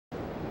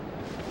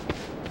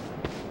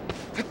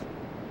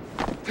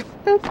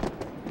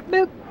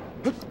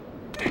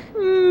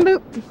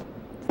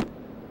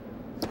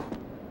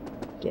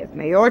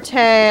your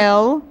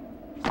tail.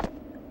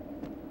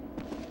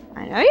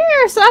 I know you're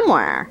here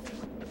somewhere.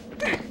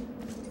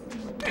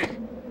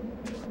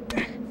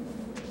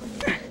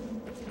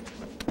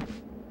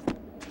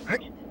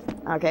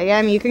 Okay, yeah,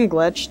 I mean, you can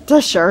glitch.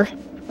 Sure.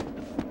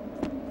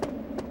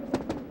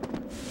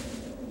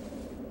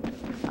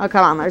 Oh,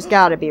 come on, there's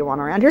gotta be one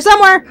around here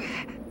somewhere!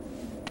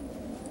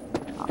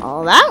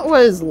 Oh, that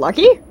was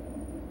lucky.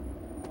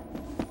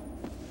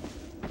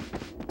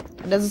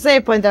 There's a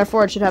save point,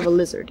 therefore it should have a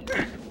lizard.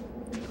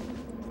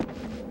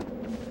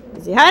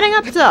 Is he hiding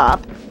up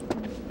top?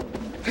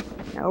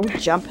 No,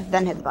 jump,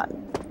 then hit the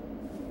button.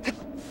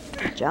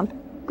 Jump,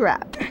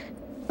 grab.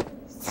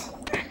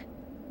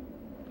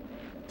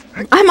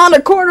 I'm on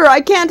a corner,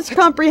 I can't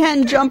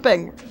comprehend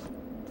jumping.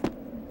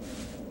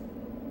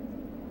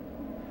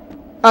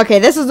 Okay,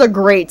 this is a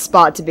great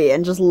spot to be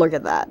in, just look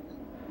at that.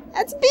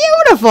 That's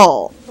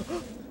beautiful!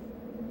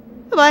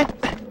 Goodbye.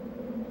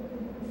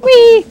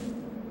 Whee!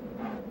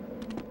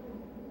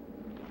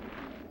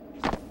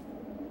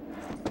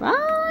 Well,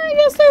 I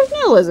guess there's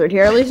no lizard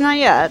here, at least not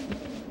yet.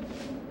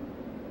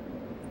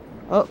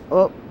 Oh,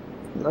 oh.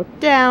 Look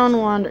down,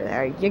 wander.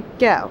 There you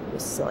go, you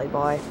silly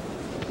boy.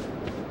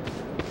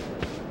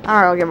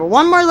 Alright, I'll give it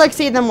one more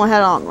look-see, then we'll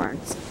head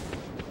onwards.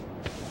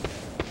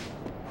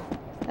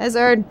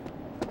 Lizard.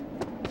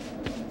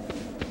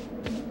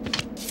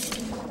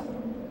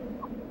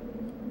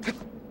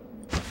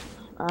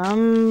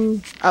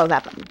 Oh,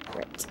 that button.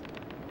 Great.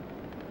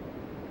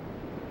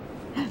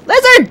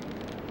 Lizard!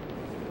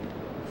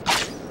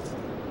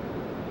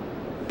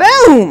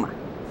 Boom!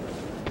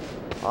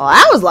 Well,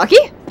 that was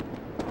lucky.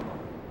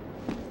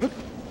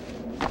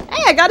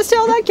 Hey, I got his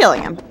tail without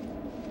killing him.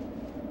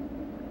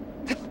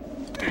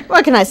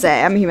 What can I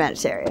say? I'm a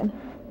humanitarian.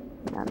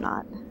 No, I'm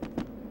not.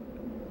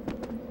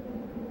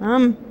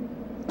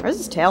 Where's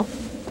his tail?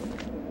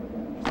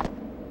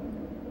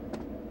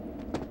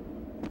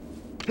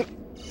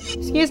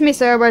 Excuse me,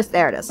 sir, where's...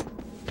 There it is.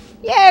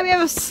 Yeah, we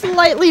have a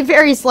slightly,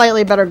 very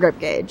slightly better grip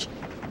gauge.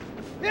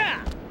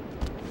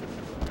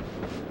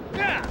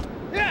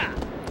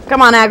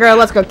 Come on, aggro,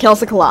 let's go kill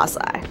some Colossi.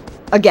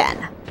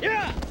 Again.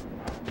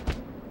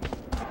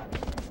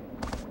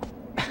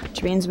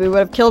 Which means we would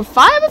have killed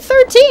 5 of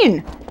 13!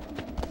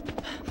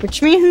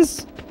 Which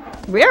means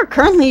we are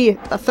currently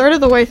a third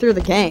of the way through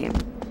the game.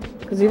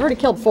 Because we've already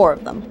killed 4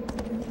 of them.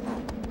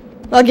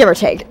 Well, give or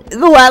take.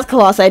 The last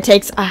Colossi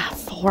takes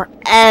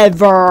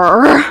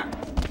forever.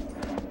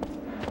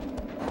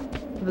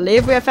 I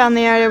believe we have found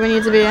the area we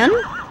need to be in.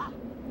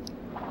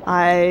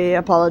 I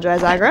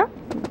apologize, aggro.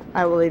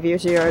 I will leave you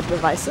to your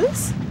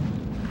devices.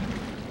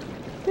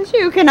 Because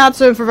you cannot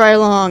swim for very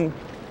long.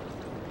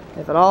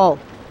 If at all.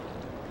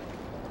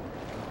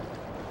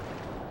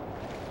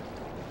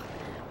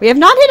 We have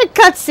not hit a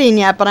cutscene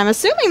yet, but I'm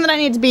assuming that I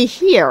need to be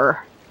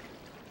here.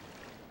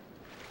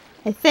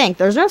 I think.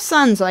 There's no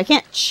sun, so I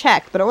can't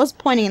check, but it was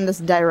pointing in this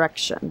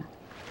direction.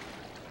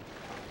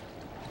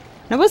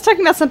 And I was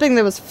talking about something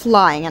that was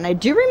flying, and I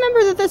do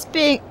remember that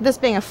this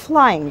being a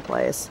flying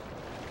place.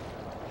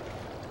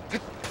 Do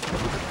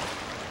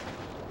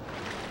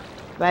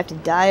I have to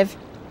dive?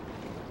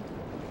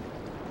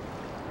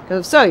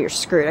 Because if so, you're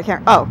screwed. I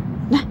can't... Oh.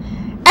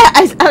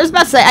 I was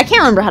about to say, I can't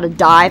remember how to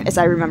dive as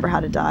I remember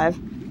how to dive.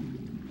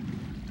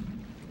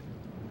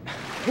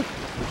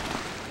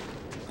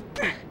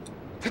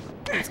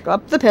 Let's go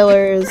up the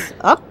pillars.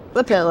 Up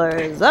the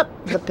pillars.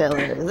 Up the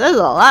pillars. There's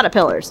a lot of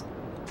pillars.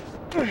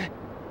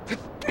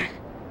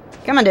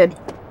 Come on, dude.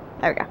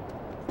 There we go.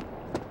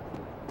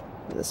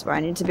 Is this where I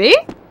need to be?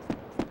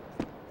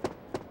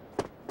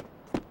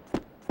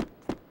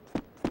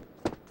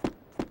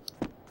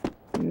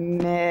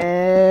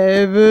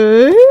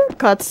 Maybe...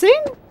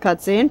 Cutscene?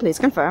 Cutscene, please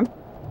confirm.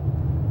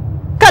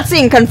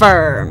 Cutscene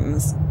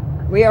confirms!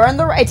 We are in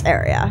the right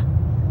area.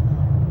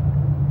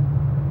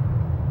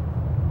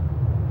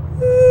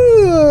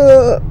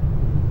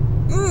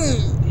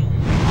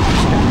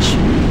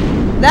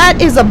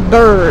 That is a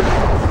bird.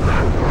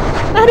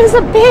 That is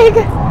a big,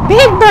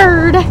 big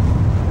bird.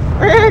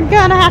 We're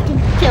gonna have to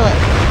kill it.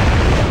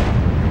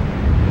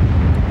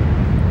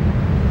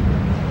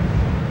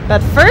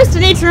 But first, I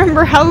need to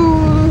remember how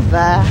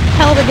the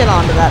hell to get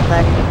onto that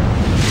thing.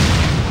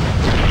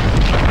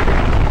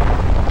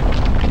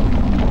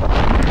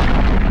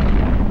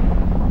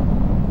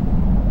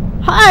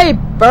 Hi,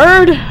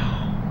 bird.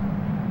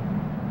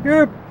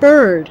 You're a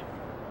bird.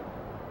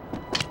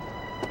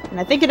 And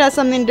I think it has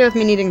something to do with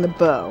me needing the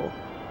bow.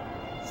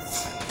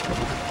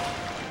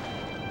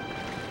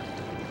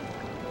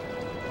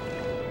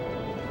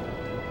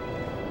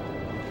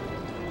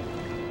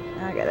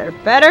 Okay, there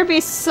better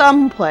be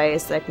some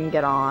place I can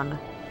get on.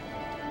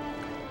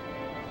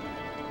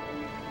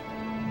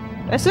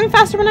 Do I swim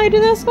faster when I do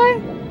this way?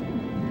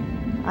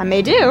 I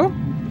may do.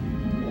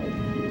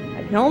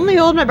 I can only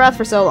hold my breath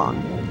for so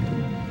long.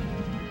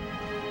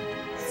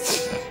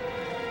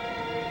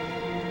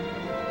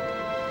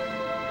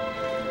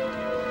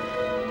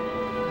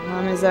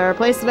 Is there a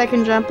place that I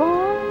can jump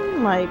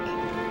on? Like...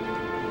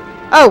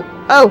 Oh,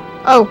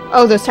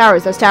 those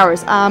towers,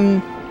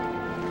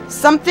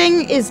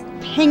 Something is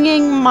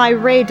pinging my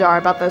radar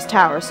about those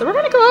towers, so we're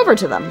gonna go over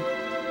to them.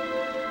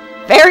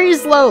 Very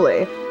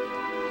slowly.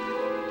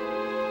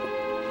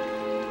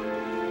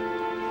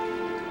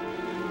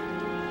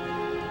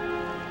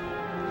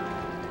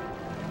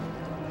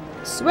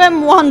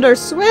 Swim, Wander,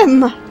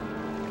 swim!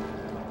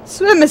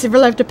 Swim as if your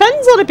life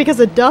depends on it, because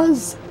it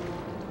does.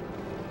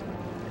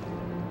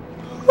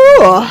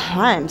 Whew,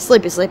 I am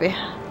sleepy, sleepy. If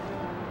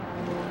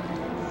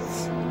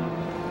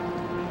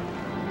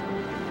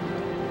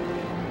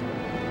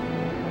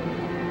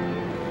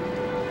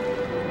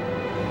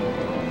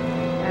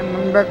I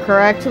remember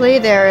correctly,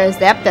 there's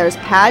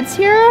pads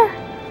here.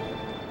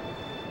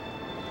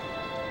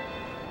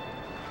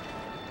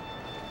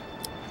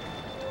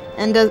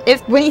 And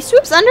when he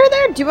swoops under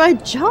there, do I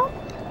jump?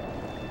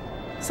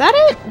 Is that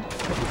it?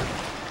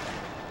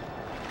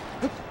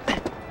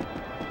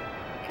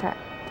 Okay.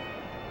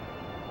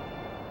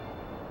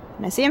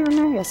 Can I see him from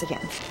there? Yes, I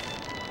can.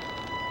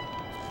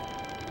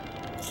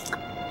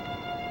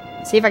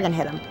 Let's see if I can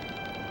hit him.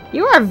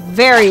 You are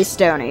very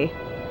stony.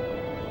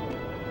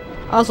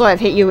 Also, I've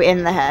hit you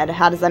in the head.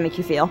 How does that make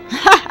you feel?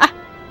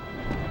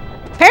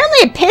 Apparently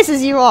it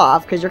pisses you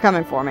off because you're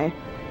coming for me.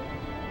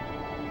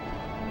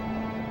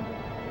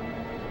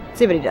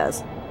 See what he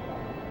does.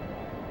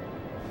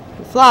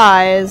 He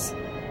flies.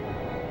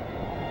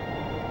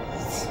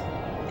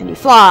 And he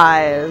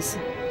flies.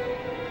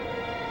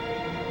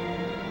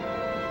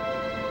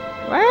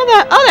 Where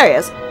the... Oh, there he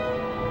is.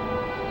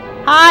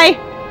 Hi.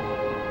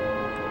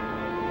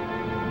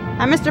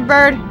 Hi, Mr.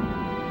 Bird.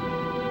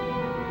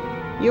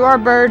 You are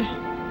bird.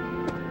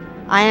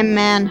 I am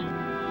man.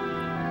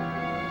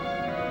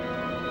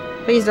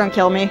 Please don't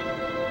kill me.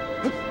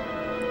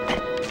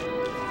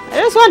 I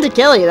just wanted to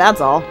kill you,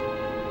 that's all.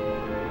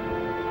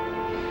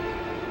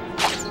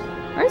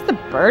 Where's the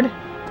bird?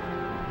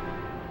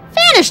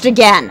 Vanished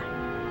again!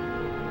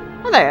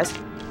 Oh, there it is.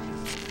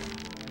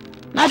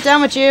 Not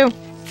done with you.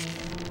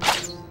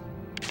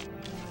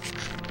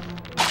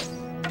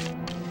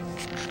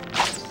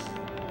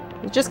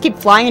 You just keep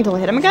flying until I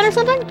hit him again or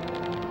something?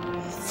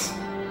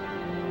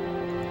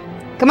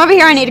 Come over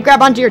here, I need to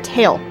grab onto your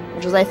tail,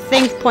 which is, I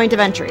think, point of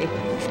entry.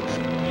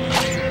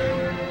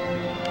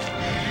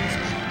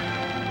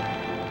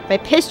 If I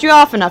pissed you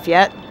off enough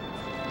yet...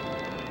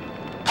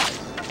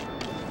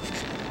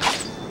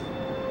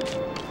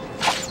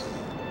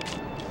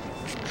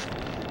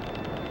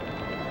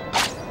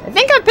 I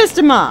think I pissed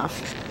him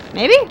off.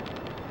 Maybe?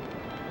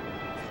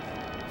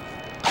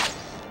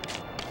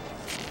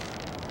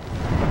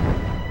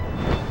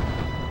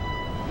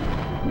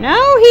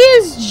 No, he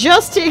is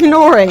just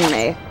ignoring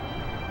me.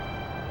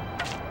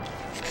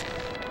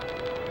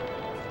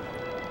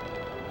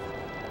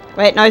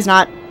 Wait, no he's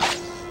not.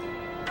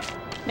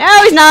 No,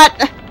 he's not!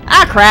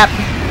 Ah, crap.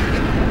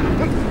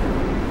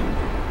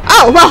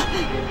 Oh, well,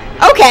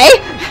 okay.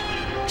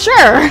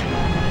 Sure.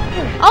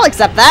 I'll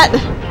accept that.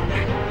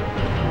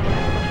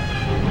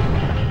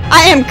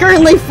 I am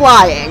currently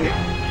flying.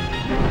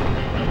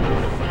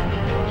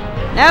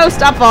 No,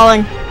 stop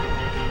falling.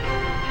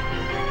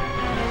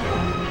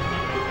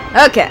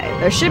 Okay,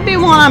 there should be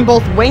one on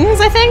both wings,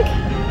 I think.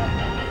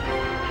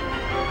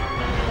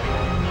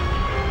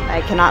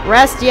 I cannot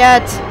rest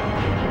yet.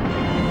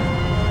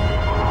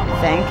 I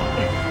think.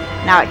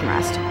 Now I can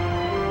rest.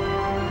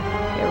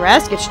 Okay,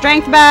 rest, get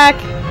strength back.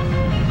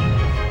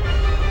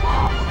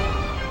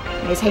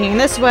 He's hanging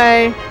this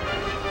way.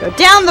 Go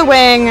down the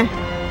wing.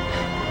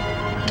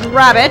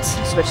 Grab it.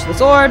 Switch the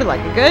sword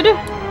like a good.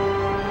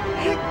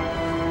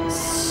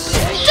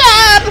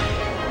 Stab!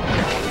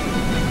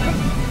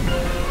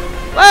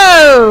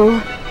 Whoa!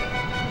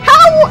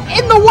 How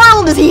in the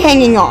world is he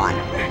hanging on?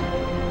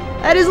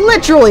 That is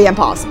literally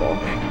impossible.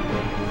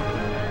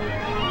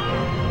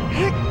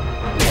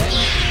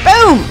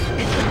 Boom!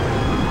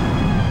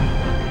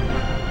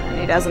 And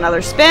he does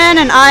another spin,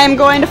 and I am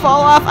going to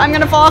fall off. I'm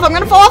gonna fall off. I'm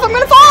gonna fall off. I'm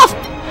gonna fall off!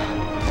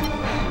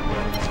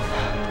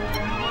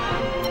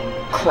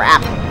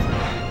 Crap.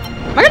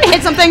 Am I gonna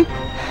hit something?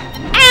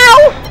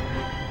 Ow!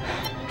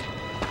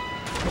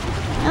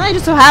 And I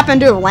just so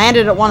happened to have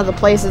landed at one of the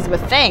places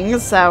with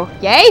things, so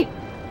yay!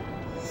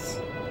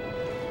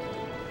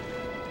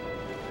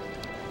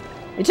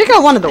 He took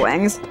out one of the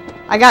wings.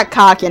 I got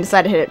cocky and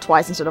decided to hit it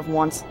twice instead of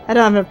once. I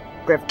don't have a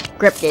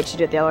grip gauge to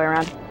do it the other way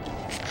around.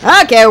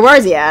 Okay,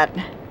 where's he at?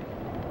 Is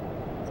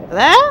he over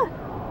there?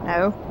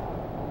 No.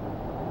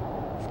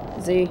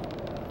 Is he...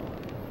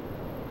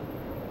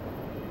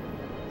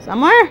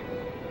 somewhere?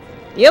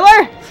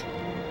 Bueller?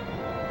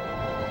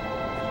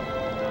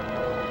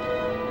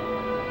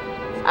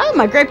 Oh,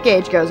 my grip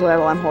gauge goes away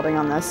while I'm holding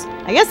on this.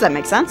 I guess that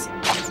makes sense.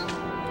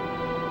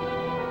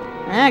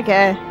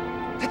 Okay.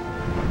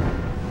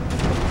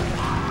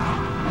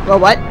 Well,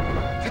 what?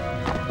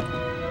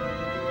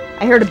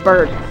 I heard a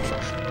bird.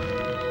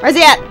 Where's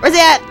he at? Where's he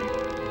at?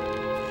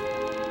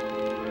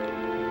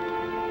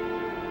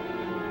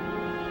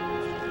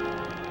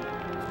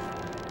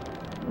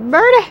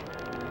 Bird?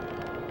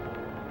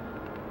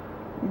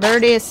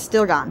 Birdie is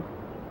still gone.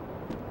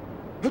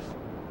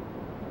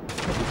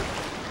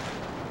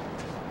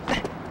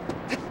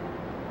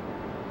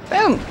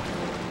 Boom!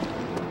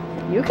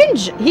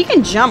 He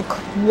can jump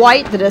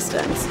quite the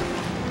distance.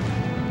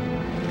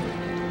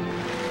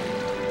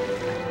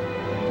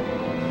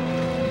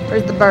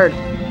 Where's the bird?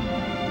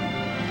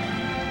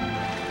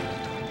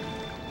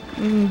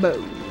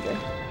 Bird.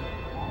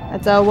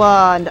 That's a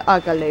one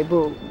ugly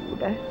bird.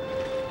 Bird.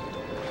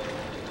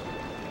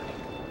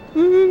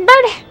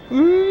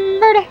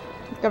 Bird.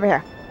 Let's go over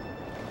here.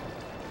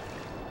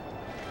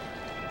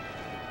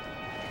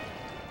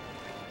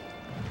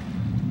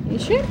 He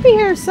should be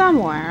here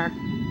somewhere.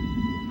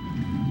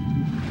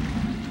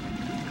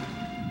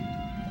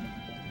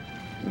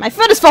 My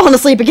foot has fallen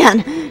asleep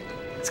again.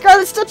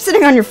 Scarlet, stop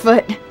sitting on your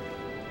foot.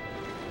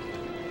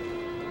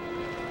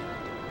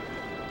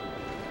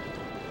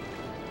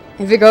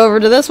 If we go over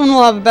to this one,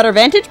 we'll have a better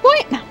vantage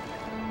point.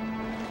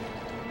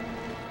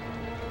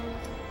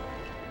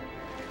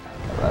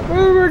 If I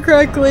remember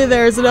correctly,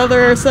 there's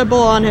another symbol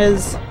on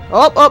his...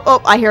 Oh, oh,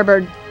 oh, I hear a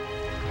bird.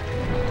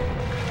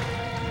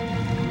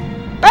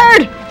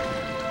 Bird!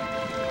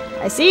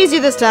 I seize you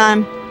this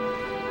time.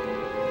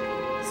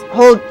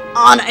 Hold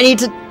on, I need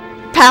to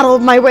paddle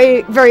my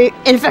way very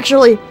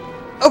ineffectually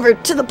over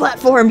to the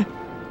platform.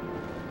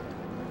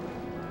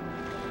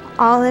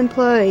 All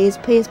employees,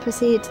 please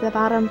proceed to the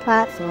bottom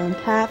platform,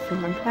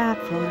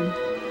 platform.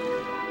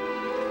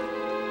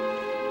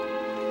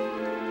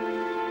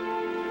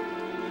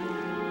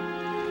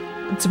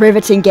 It's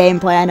riveting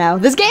gameplay, I know.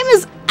 This game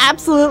is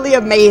absolutely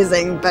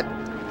amazing, but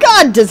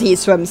God, does he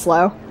swim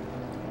slow.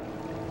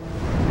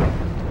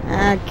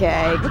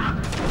 Okay.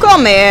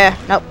 Come here.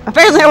 Nope.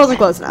 Apparently I wasn't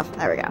close enough.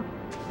 There we go.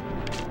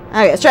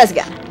 Okay, let's try this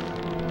again.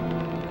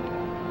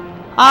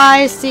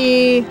 I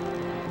see...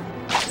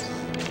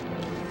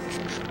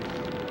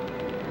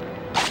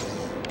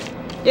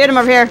 Dude, I'm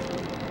over here.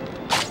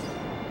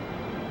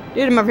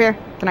 Dude, I'm over here.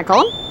 Can I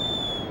call him?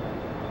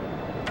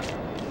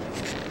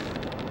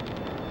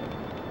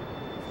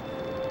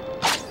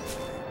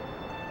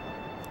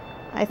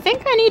 I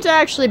think I need to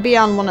actually be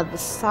on one of the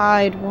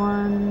side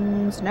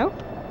ones. Nope.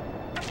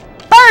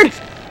 Bird!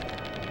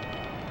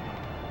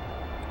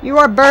 You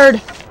are bird.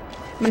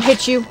 I'm gonna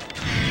hit you.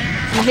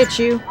 I'm gonna hit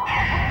you.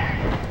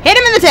 Hit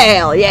him in the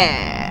tail!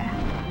 Yeah!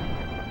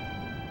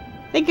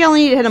 I think you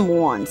only need to hit him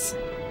once.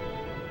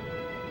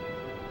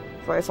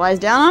 Before he flies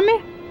down on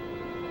me?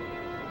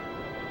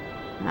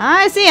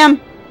 I see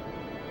him.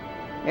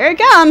 Here he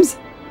comes.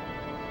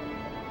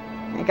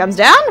 He comes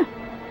down?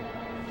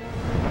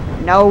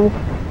 No.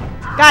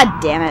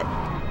 God damn it.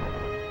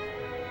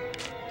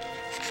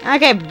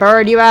 Okay,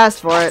 bird, you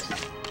asked for it.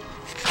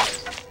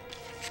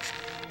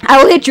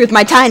 I will hit you with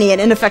my tiny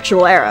and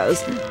ineffectual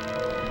arrows.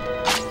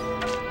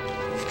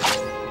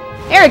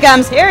 Here he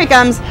comes, here he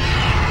comes.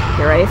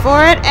 Get ready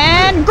for it,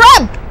 and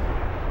grab!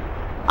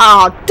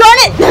 Oh, darn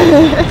it!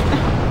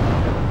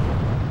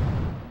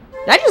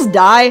 Did I just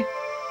die?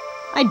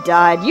 I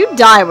died. You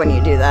die when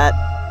you do that.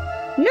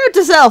 Note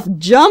to self,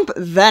 jump,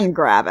 then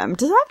grab him.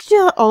 Does I have to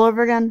do that all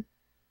over again?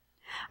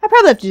 I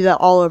probably have to do that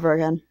all over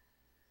again.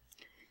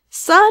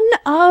 Son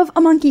of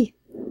a monkey.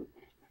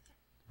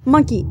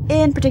 Monkey,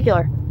 in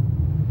particular.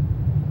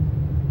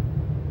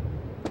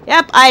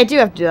 Yep, I do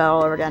have to do that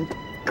all over again.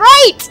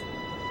 Great!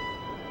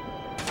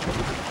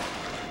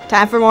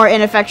 Time for more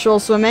ineffectual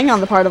swimming on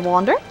the part of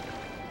Wander.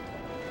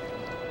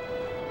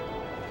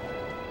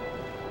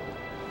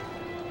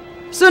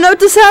 So note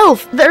to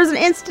self, there's an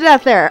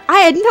insta-death there. I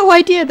had no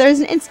idea there's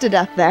an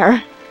insta-death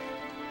there.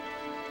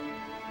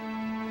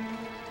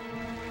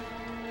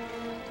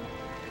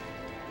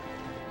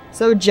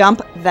 So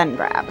jump, then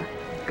grab.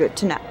 Good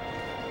to know.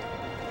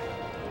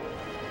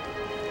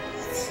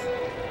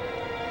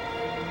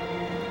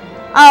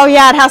 Oh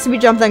yeah, it has to be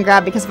jump, then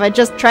grab, because if I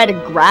just try to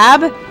grab,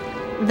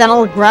 then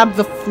I'll grab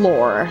the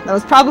floor. That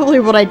was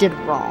probably what I did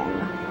wrong.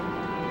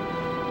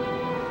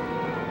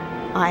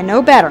 I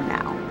know better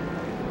now.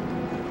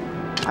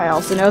 I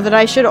also know that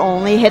I should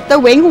only hit the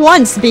wing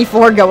once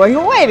before going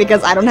away,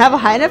 because I don't have a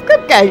high enough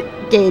grip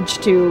gauge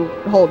to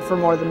hold for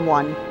more than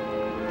one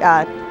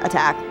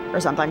attack or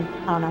something.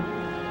 I don't know.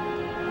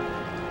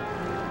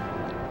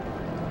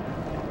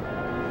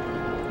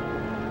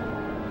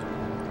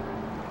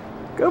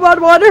 Come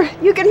on, Water!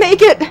 You can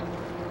make it!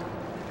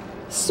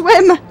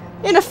 Swim!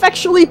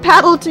 Ineffectually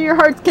paddle to your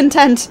heart's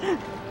content!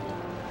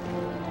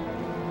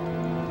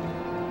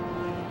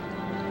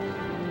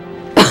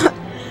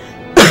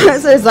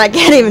 Since I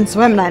can't even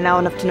swim and I know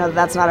enough to know that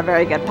that's not a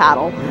very good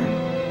paddle.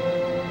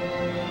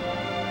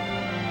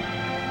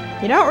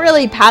 You don't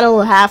really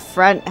paddle half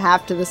front,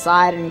 half to the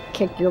side and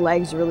kick your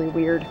legs really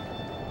weird.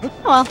 Oh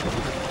well.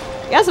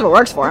 I guess if it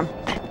works for him.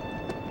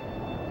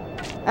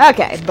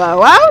 Okay,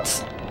 bow out.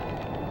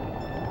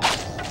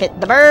 Hit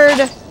the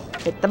bird.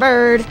 Hit the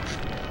bird.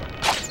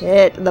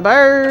 Hit the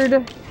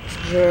bird.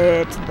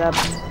 Hit the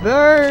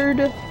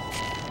bird.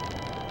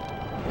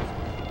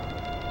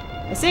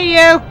 I see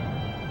you.